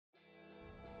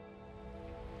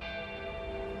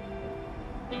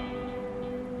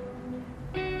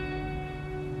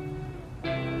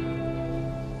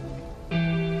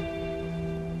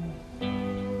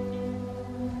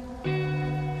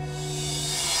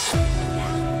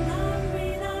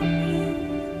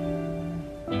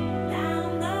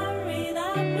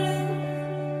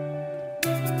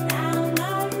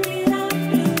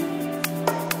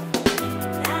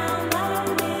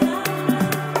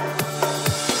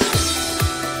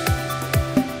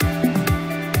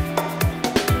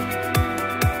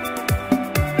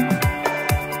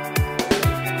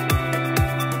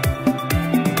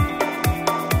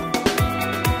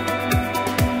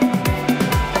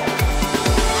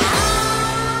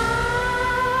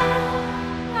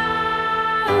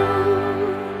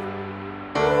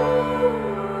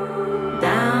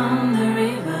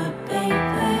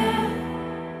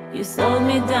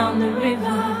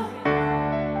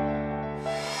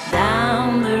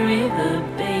river,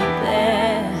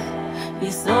 baby.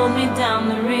 You sold me down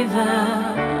the river.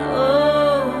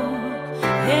 Oh,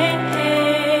 hey,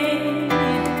 hey.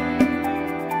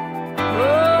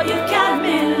 Oh, you got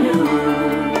me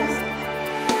loose.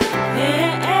 Hey,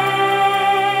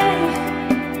 hey.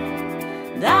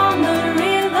 Down the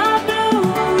river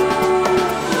blue.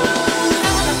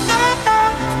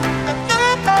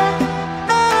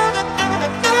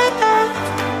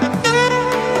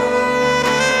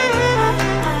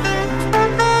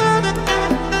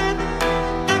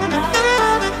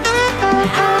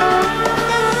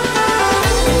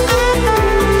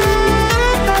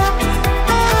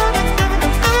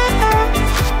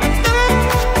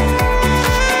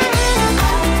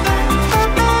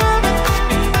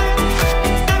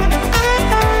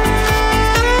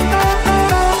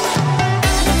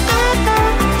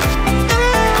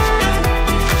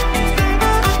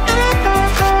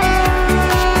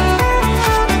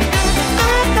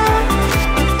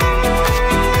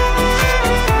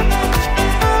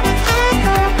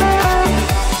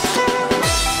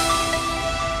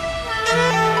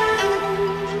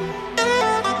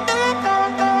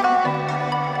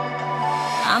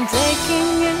 I'm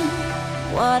taking in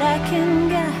what I can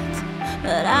get,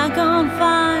 but I can't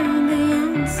find the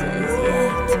answers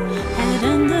yet. Head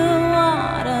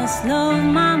underwater, slow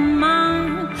my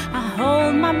mind. I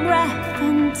hold my breath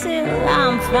until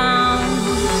I'm found.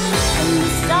 And the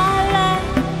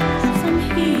silence I'm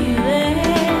healing.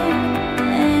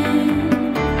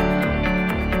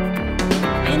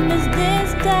 In this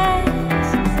distance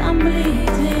I'm bleeding.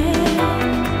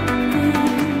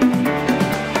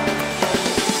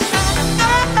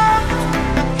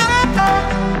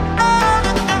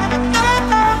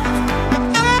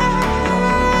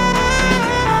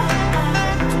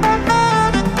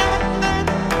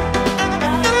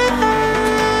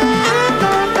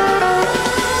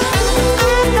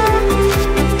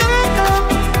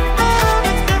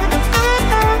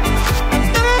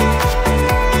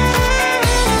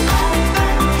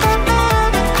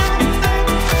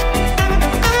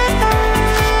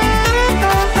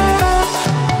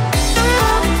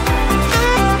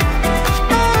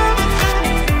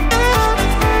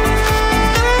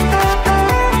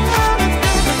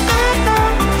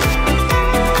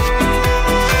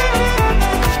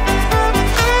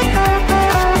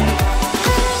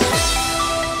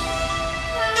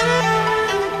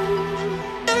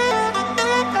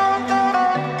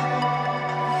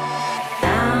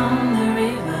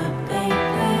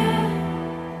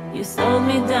 You sold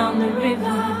me down the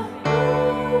river,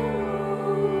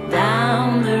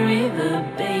 down the river,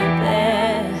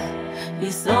 baby.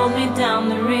 You sold me down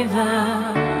the river.